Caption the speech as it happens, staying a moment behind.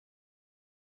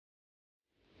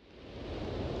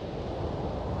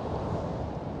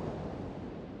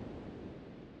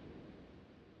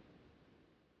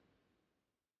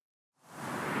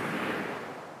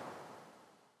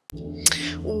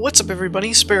What's up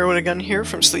everybody, Sparrow with a Gun here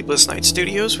from Sleepless Night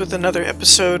Studios with another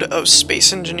episode of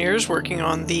Space Engineers working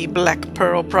on the Black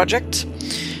Pearl project.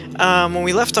 When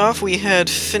we left off we had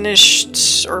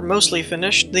finished, or mostly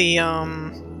finished, the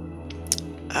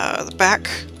back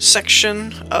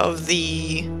section of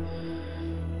the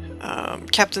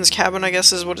captain's cabin, I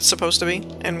guess is what it's supposed to be,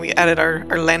 and we added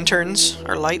our lanterns,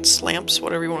 our lights, lamps,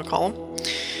 whatever you want to call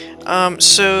them.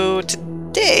 So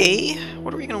today,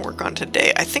 what are we going to work on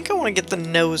today? I think I want to get the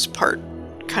nose part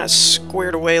kind of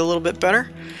squared away a little bit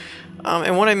better.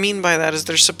 And what I mean by that is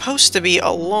there's supposed to be a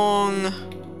long...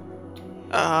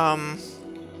 I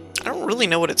don't really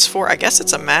know what it's for. I guess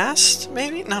it's a mast,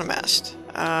 maybe? Not a mast.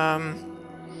 I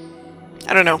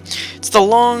don't know. It's the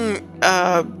long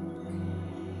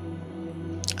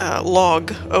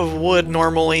log of wood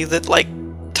normally that, like,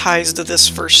 ties to this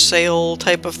first sail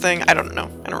type of thing. I don't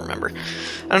know. I don't remember.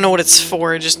 I don't know what it's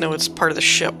for. I just know it's part of the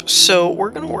ship. So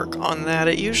we're going to work on that.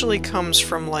 It usually comes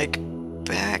from, like,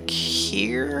 back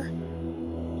here,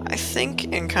 I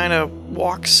think, and kind of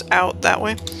walks out that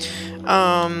way.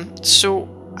 So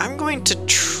I'm going to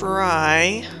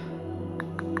try...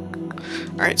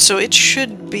 Alright, so it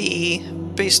should be,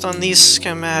 based on these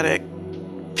schematic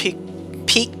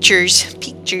pictures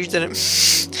that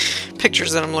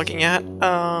I'm looking at,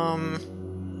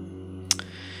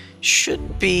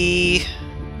 should be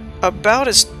about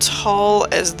as tall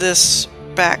as this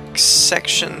back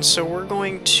section. So we're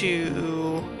going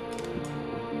to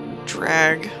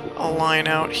drag a line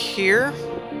out here.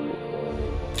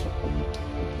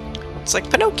 It's like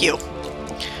Pinocchio.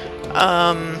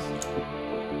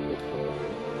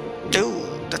 Ooh,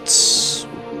 that's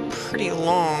pretty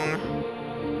long.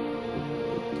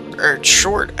 Or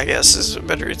short, I guess, is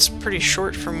better. It's pretty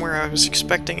short from where I was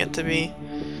expecting it to be.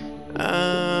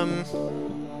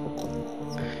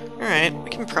 Alright, we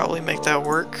can probably make that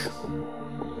work.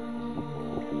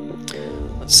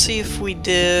 Let's see if we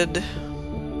did a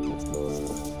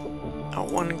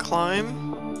one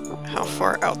climb. How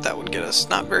far out that would get us.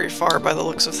 Not very far by the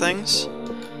looks of things.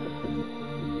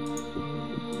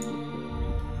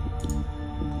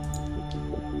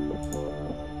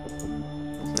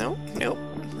 Nope, nope,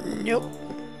 nope.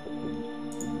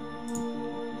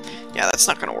 Yeah, that's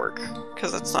not gonna work,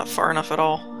 because that's not far enough at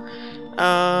all.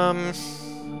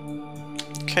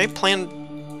 Okay, plan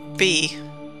B.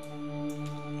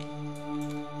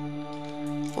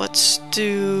 Let's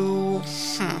do...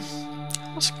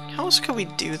 How else could we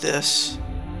do this?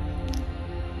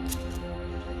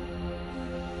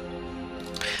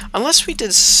 Unless we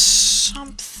did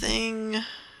something...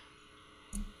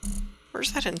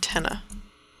 Where's that antenna?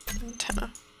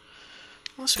 Antenna.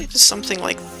 Unless we did something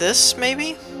like this,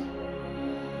 maybe?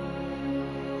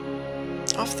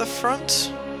 Off the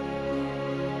front?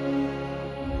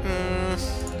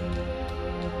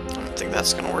 I don't think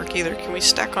that's gonna work either. Can we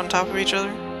stack on top of each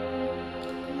other?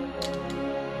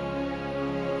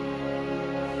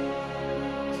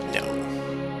 No.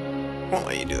 Won't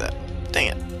let you do that. Dang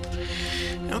it.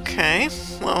 Okay,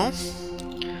 well...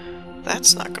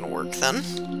 That's not gonna work then.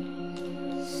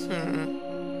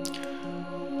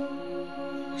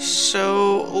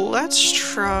 So, let's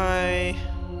try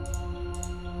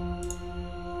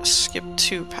a skip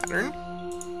 2 pattern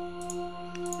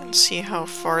and see how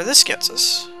far this gets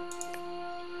us.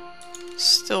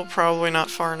 Still probably not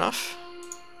far enough.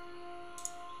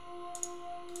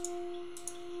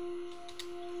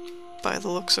 By the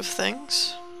looks of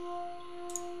things.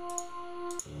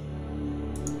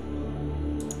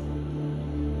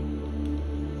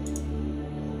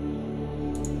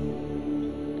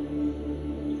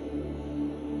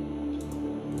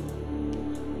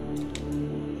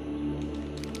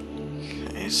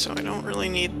 So I don't really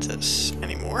need this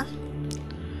anymore.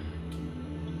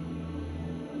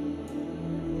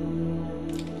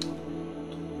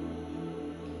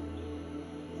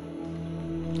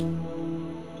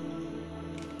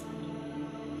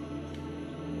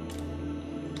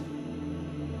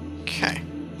 Okay.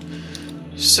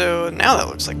 So now that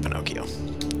looks like Pinocchio.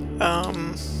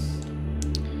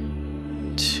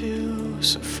 2,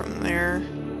 so from there.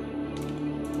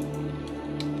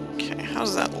 Okay, how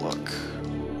does that look?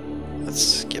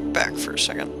 Let's get back for a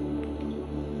second.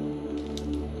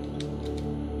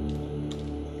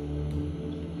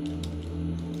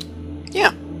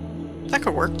 Yeah, that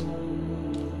could work.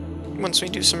 Once we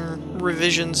do some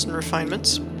revisions and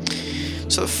refinements.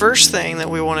 So the first thing that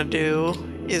we want to do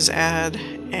is add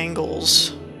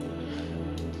angles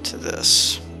to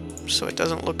this, so it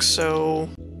doesn't look so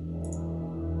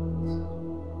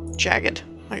jagged,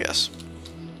 I guess.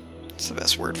 That's the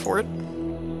best word for it.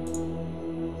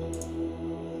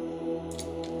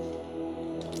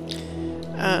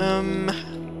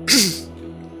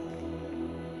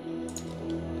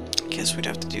 Guess we'd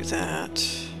have to do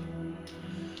that.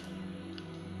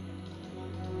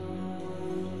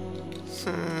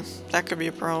 That could be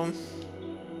a problem.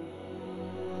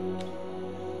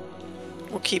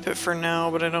 We'll keep it for now,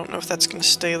 but I don't know if that's going to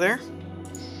stay there.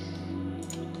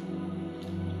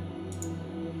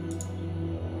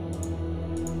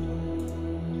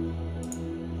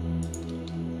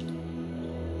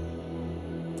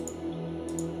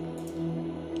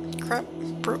 Crap,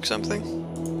 broke something.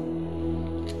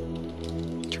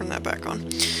 Turn that back on.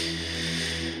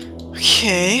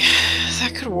 Okay,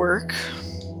 that could work.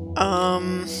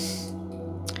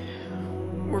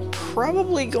 We're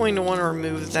probably going to want to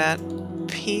remove that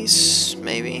piece,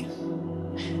 maybe.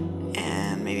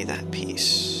 And maybe that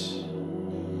piece.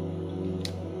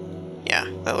 Yeah,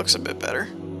 that looks a bit better.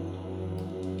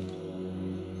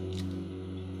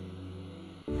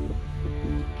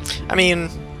 I mean,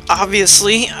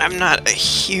 obviously, I'm not a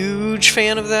huge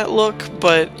fan of that look,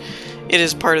 but it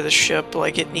is part of the ship.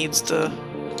 Like, it needs the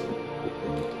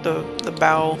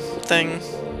bow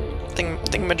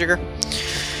thingamajigger.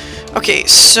 Okay,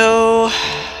 so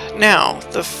now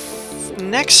the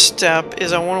next step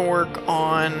is I want to work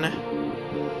on,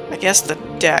 I guess, the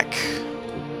deck.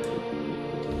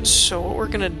 So what we're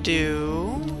gonna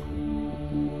do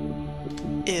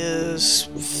is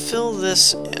fill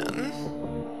this in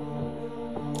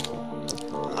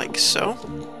like so.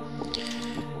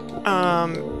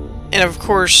 And of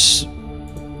course,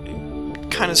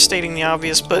 kind of stating the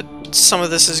obvious, but some of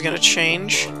this is going to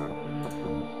change.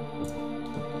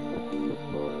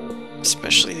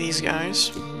 Especially these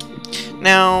guys.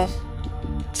 Now,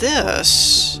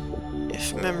 this,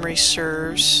 if memory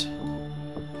serves,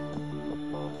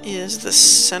 is the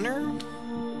center?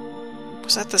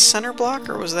 Was that the center block,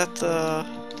 or was that the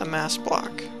mast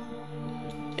block?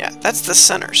 Yeah, that's the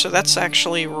center, so that's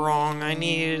actually wrong. I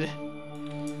need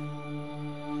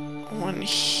one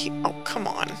here. Oh, come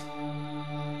on.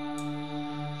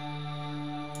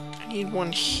 I need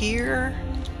one here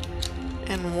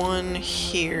and one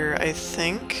here, I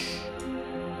think.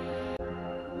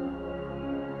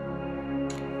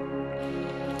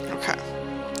 Okay.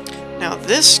 Now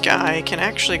this guy can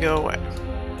actually go away.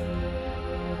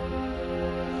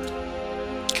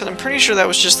 Because I'm pretty sure that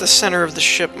was just the center of the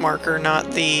ship marker,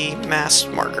 not the mast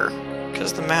marker.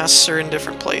 Because the masts are in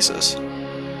different places.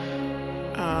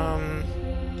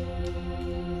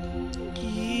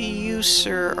 You,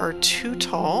 sir, are too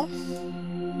tall.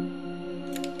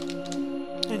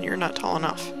 And you're not tall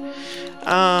enough.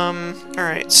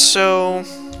 Alright, so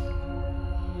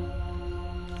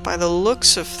by the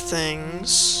looks of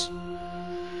things,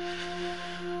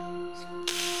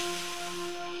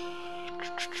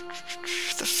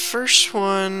 the first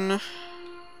one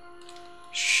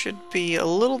should be a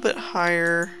little bit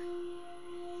higher.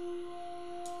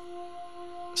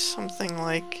 Something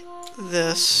like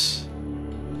this.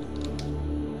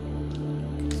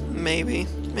 Maybe.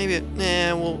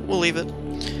 Nah, we'll leave it.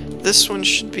 This one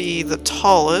should be the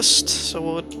tallest, so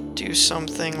we'll do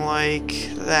something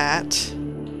like that.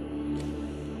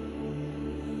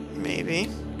 Maybe.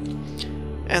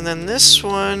 And then this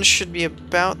one should be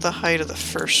about the height of the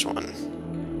first one.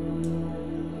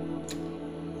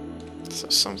 So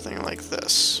something like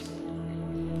this.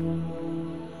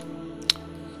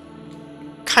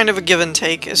 Kind of a give and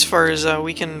take as far as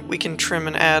we can trim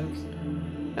and add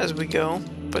as we go,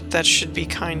 but that should be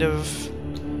kind of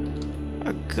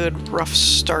a good rough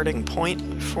starting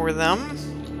point for them.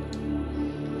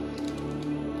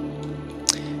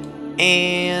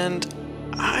 And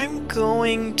I'm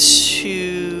going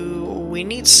to... we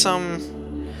need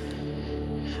some...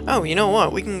 oh, you know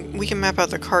what? We can map out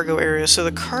the cargo area. So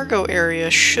the cargo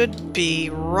area should be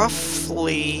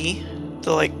roughly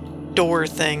the, like, door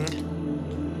thing.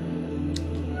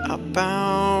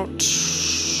 About...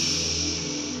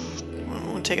 well, it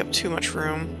won't take up too much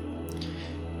room.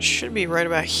 Should be right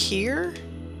about here.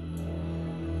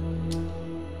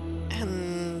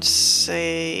 And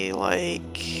say, like...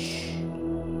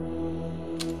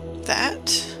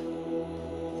 that?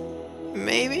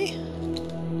 Maybe?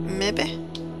 Maybe?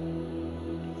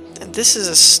 And this is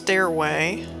a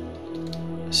stairway.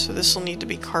 So this will need to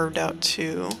be carved out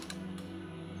too.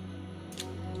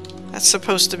 That's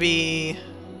supposed to be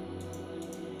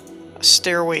a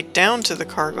stairway down to the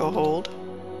cargo hold.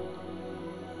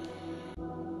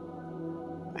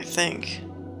 I think.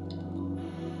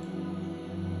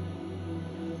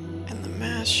 And the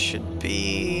mast should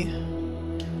be...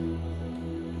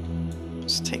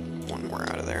 let's take one more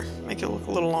out of there. Make it look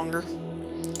a little longer.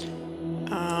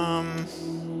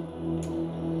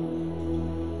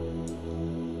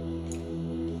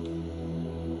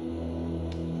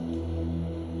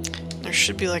 there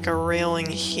should be like a railing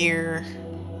here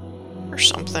or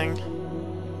something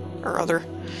or other.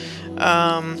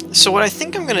 So what I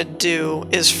think I'm gonna do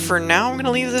is, for now I'm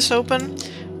gonna leave this open,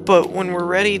 but when we're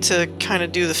ready to kind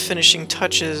of do the finishing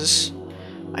touches,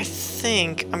 I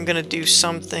think I'm gonna do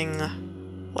something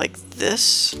like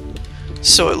this,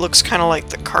 so it looks kind of like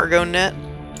the cargo net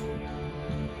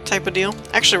type of deal.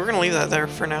 Actually, we're gonna leave that there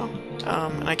for now,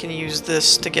 and I can use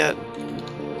this to get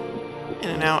in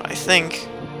and out, I think.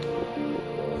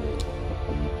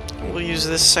 We'll use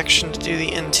this section to do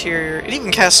the interior. It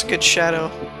even casts a good shadow.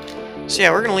 So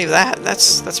yeah, we're gonna leave that.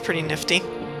 That's pretty nifty.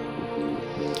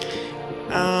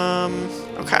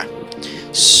 Okay.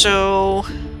 So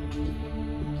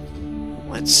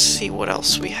let's see what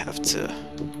else we have to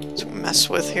mess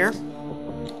with here.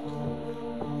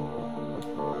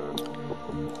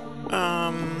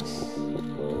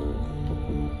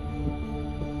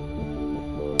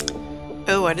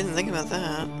 Oh, I didn't think about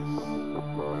that.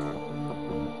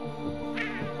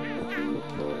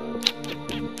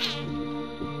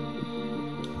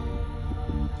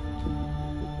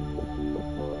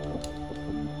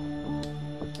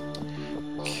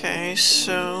 Okay,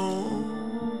 so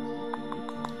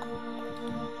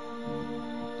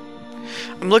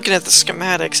I'm looking at the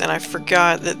schematics and I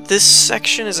forgot that this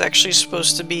section is actually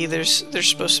supposed to be, there's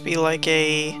supposed to be like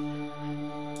a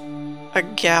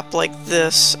gap like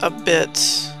this a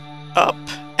bit up,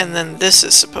 and then this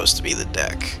is supposed to be the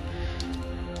deck.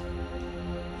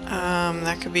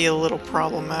 That could be a little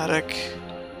problematic.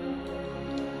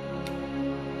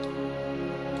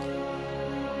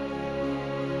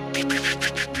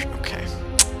 Okay.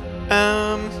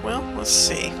 Well, let's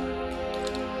see.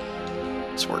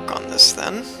 Let's work on this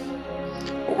then.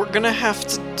 What we're gonna have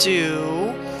to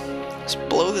do... Let's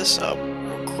blow this up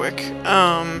real quick.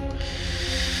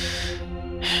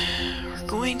 We're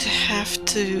going to have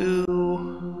to...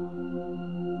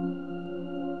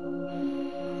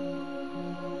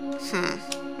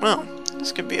 Well,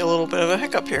 this could be a little bit of a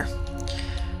hiccup here.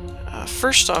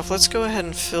 First off, let's go ahead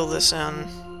and fill this in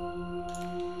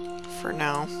for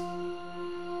now.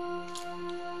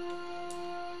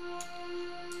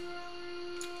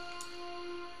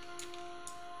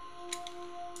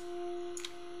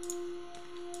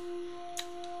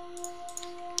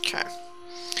 Okay.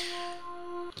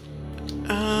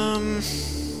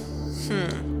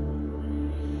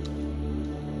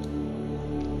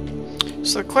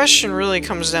 So the question really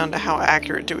comes down to how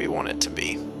accurate do we want it to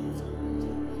be.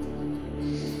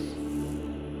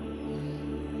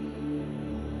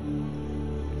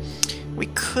 We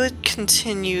could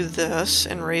continue this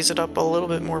and raise it up a little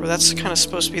bit more, but that's kind of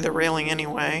supposed to be the railing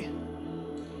anyway.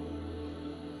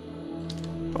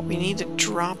 But we need to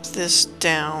drop this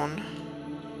down.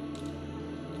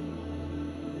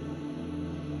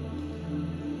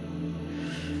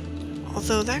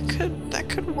 Although that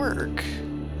could work.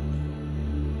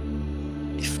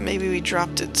 If maybe we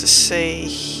dropped it to, say,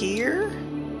 here?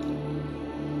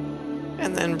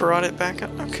 And then brought it back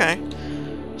up? Okay.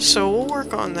 So we'll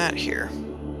work on that here.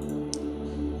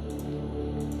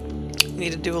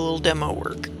 Need to do a little demo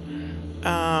work.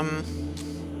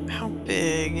 How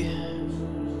big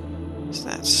is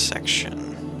that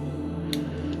section?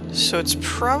 So it's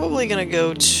probably going to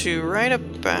go to right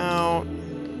about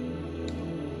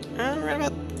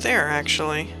there,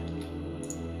 actually.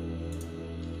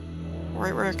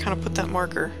 Right where I kind of put that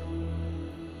marker.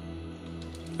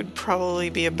 Would probably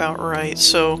be about right.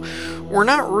 So we're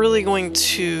not really going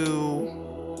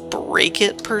to break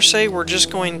it per se, we're just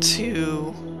going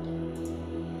to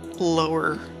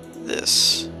lower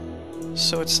this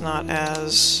so it's not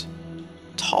as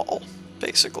tall,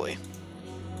 basically.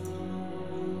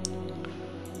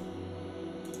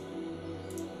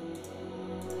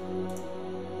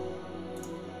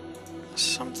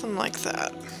 Something like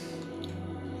that.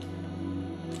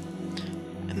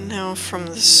 And now from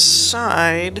the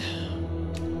side,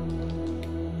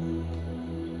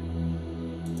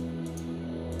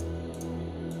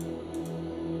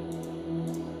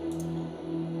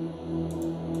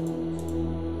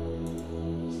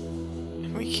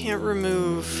 we can't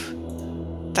remove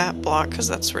that block because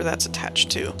that's where that's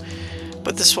attached to.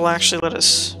 But this will actually let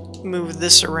us move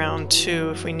this around too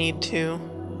if we need to.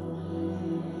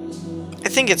 I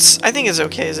think it's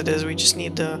okay as it is. We just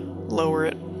need to lower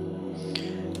it.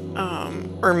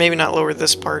 Or maybe not lower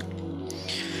this part.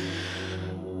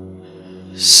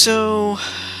 So,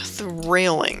 the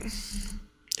railing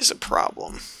is a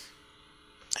problem,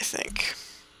 I think.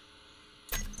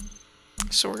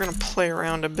 So we're going to play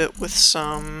around a bit with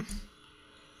some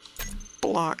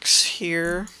blocks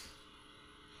here.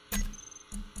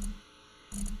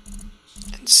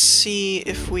 And see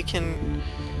if we can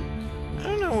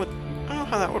I don't know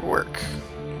how that would work.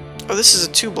 Oh, this is a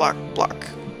 2-block block.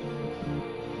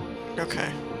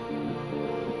 Okay.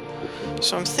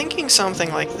 So I'm thinking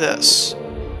something like this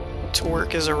to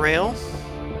work as a rail.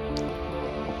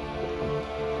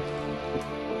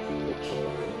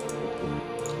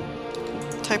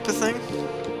 Type of thing.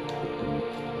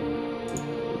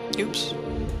 Oops.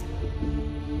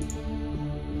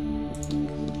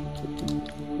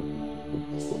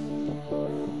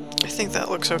 I think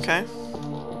that looks okay.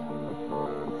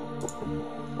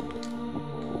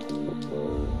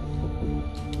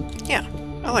 Yeah,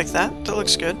 I like that. That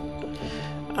looks good.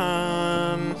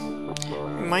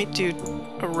 We might do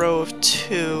a row of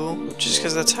 2, just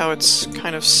because that's how it's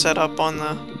kind of set up on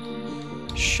the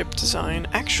ship design.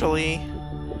 Actually,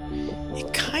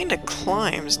 it kind of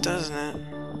climbs, doesn't it?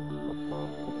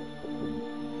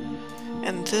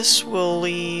 And this will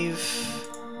leave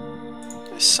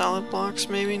solid blocks,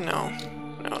 maybe? No.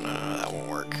 No, that won't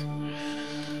work.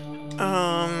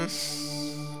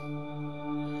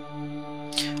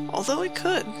 Although it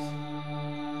could.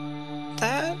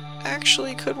 That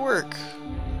actually could work.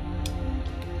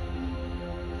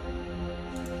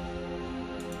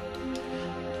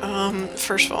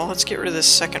 First of all, let's get rid of this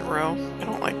second row. I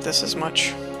don't like this as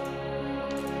much.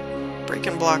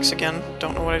 Breaking blocks again.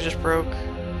 Don't know what I just broke.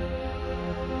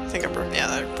 I think I broke... yeah,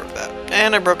 I broke that.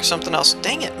 And I broke something else.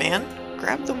 Dang it, man.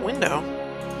 Grab the window.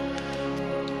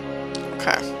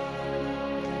 Okay.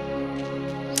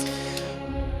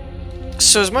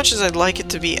 So as much as I'd like it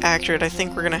to be accurate, I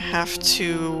think we're going to have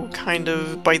to kind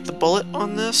of bite the bullet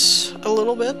on this a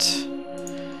little bit.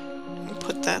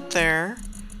 Put that there.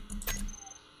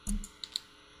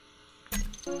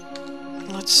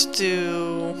 Let's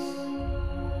do...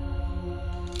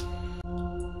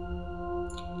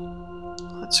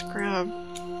 let's grab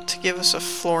to give us a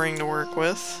flooring to work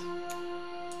with.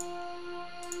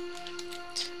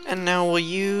 And now we'll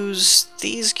use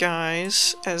these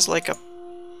guys as like a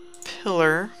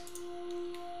pillar.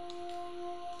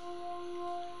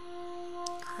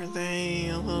 Are they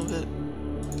a little bit...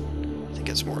 I think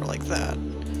it's more like that.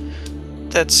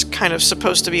 That's kind of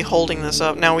supposed to be holding this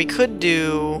up. Now we could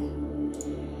do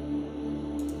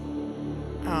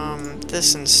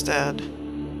this instead.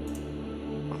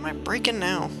 What am I breaking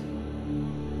now?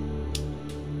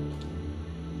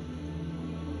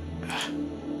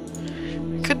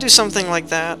 I could do something like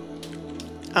that,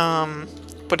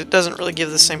 but it doesn't really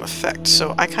give the same effect.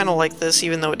 So I kind of like this,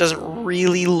 even though it doesn't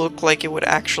really look like it would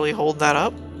actually hold that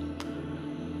up.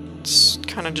 It's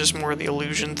kind of just more the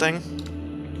illusion thing.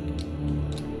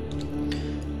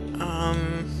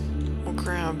 We'll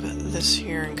grab this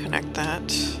here and connect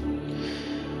that.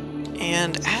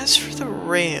 And as for the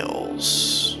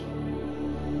rails...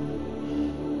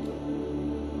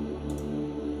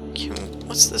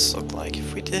 what's this look like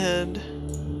if we did...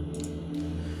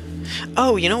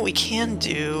 oh, you know what we can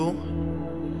do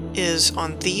is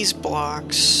on these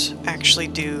blocks actually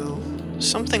do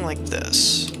something like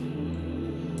this.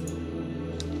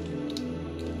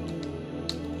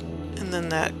 And then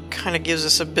that kind of gives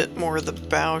us a bit more of the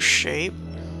bow shape.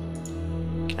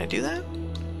 Can I do that?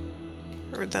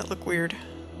 Or would that look weird?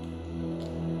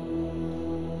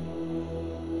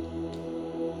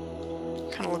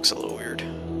 Kind of looks a little weird.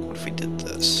 What if we did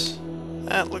this?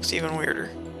 That looks even weirder.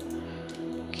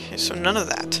 Okay, so none of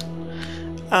that.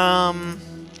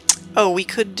 Oh, we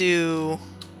could do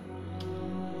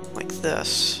like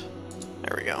this.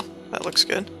 There we go. That looks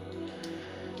good.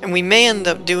 And we may end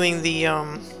up doing the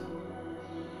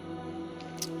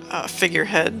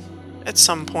figurehead at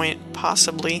some point,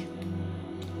 possibly.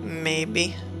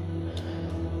 Maybe.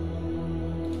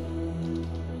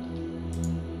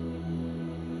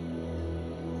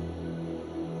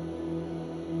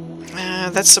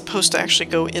 That's supposed to actually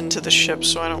go into the ship,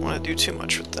 so I don't want to do too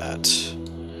much with that.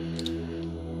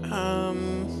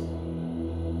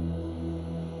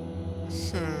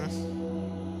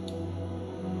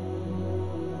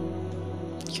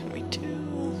 Can we do...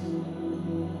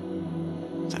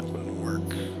 that wouldn't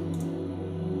work.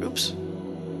 Oops.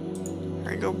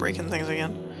 There we go, breaking things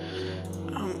again.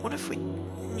 What if we...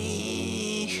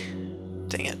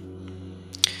 dang it.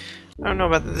 I don't know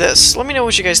about this. Let me know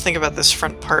what you guys think about this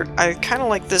front part. I kind of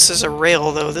like this as a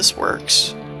rail, though. This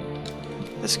works.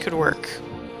 This could work.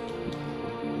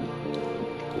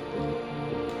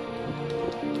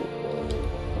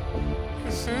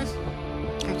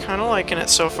 I'm kind of liking it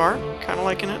so far. Kind of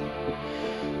liking it.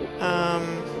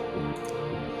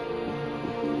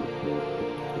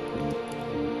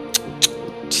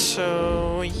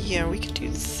 So, yeah, we could do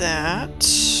that.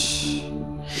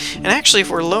 And actually, if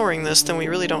we're lowering this, then we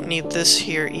really don't need this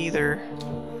here either.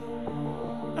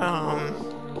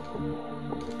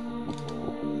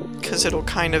 because it'll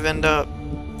kind of end up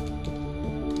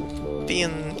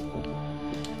being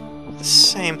the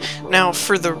same. Now,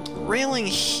 for the railing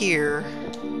here,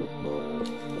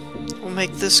 we'll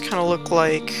make this kind of look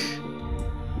like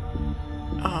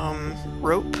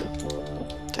rope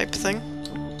type thing.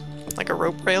 Like a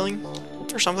rope railing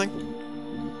or something.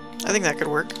 I think that could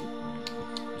work.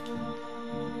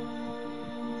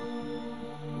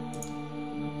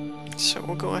 So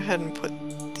we'll go ahead and put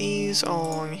these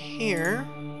along here.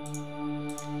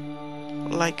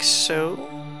 Like so.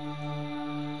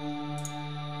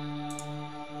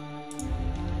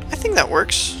 I think that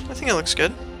works. I think it looks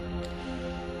good.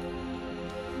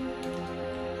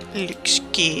 Looks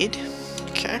good.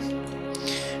 Okay.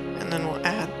 And then we'll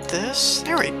add this.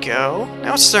 There we go.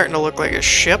 Now it's starting to look like a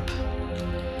ship.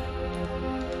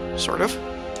 Sort of.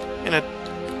 In a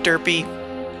derpy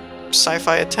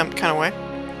sci-fi attempt kind of way.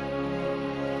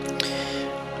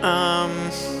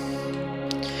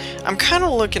 I'm kind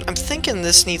of looking... I'm thinking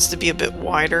this needs to be a bit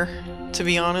wider, to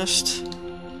be honest.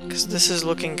 Because this is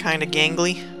looking kind of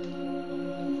gangly.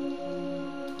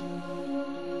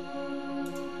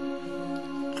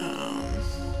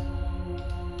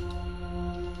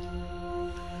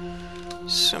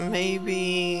 So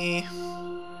maybe...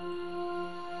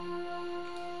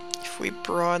 if we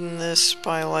broaden this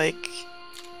by, like,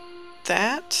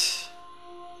 that...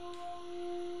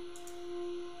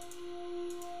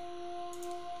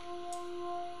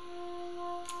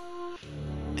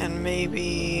 and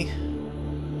maybe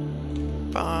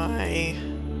by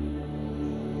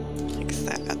like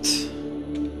that.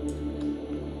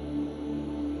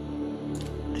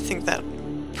 I think that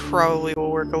probably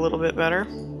will work a little bit better.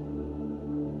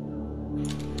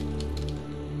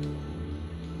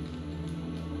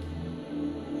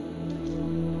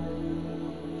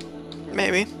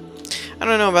 Maybe. I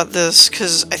don't know about this,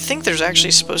 because I think there's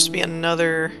actually supposed to be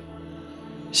another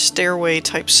stairway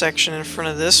type section in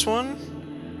front of this one.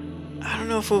 I don't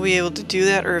know if we'll be able to do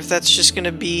that, or if that's just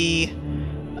gonna be...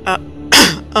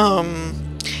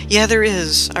 yeah, there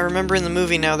is. I remember in the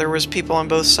movie now there was people on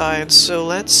both sides, so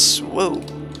let's... whoa.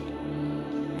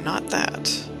 Not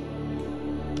that.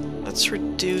 Let's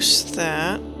reduce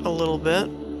that a little bit.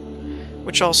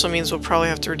 Which also means we'll probably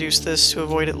have to reduce this to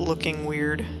avoid it looking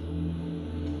weird.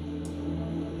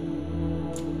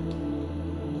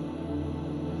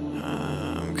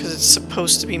 Because it's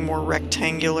supposed to be more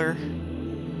rectangular.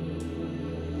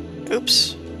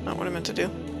 Oops, not what I meant to do.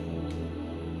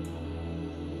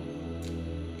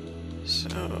 So,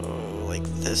 like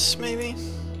this, maybe?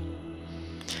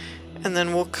 And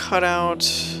then we'll cut out...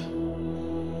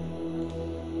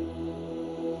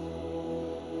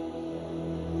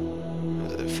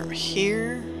 from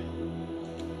here?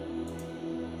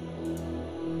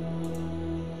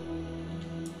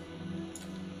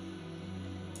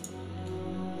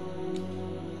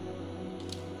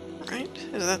 Right?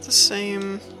 Is that the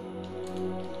same...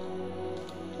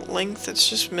 length? It's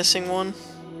just missing one.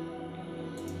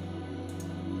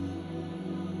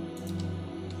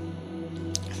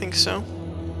 I think so.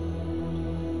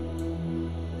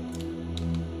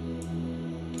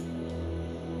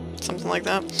 Something like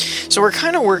that. So we're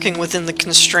kind of working within the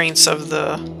constraints of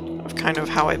kind of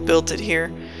how I built it here.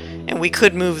 And we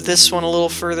could move this one a little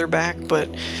further back, but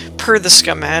per the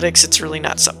schematics it's really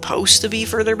not supposed to be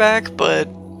further back, but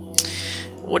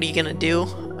what are you gonna do?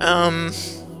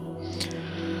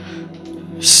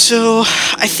 So,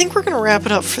 I think we're gonna wrap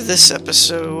it up for this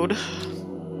episode.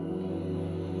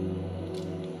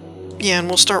 Yeah, and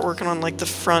we'll start working on, like, the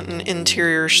front and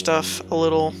interior stuff a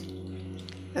little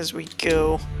as we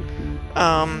go.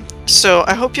 So,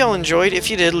 I hope y'all enjoyed. If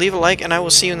you did, leave a like, and I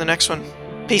will see you in the next one.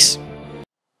 Peace.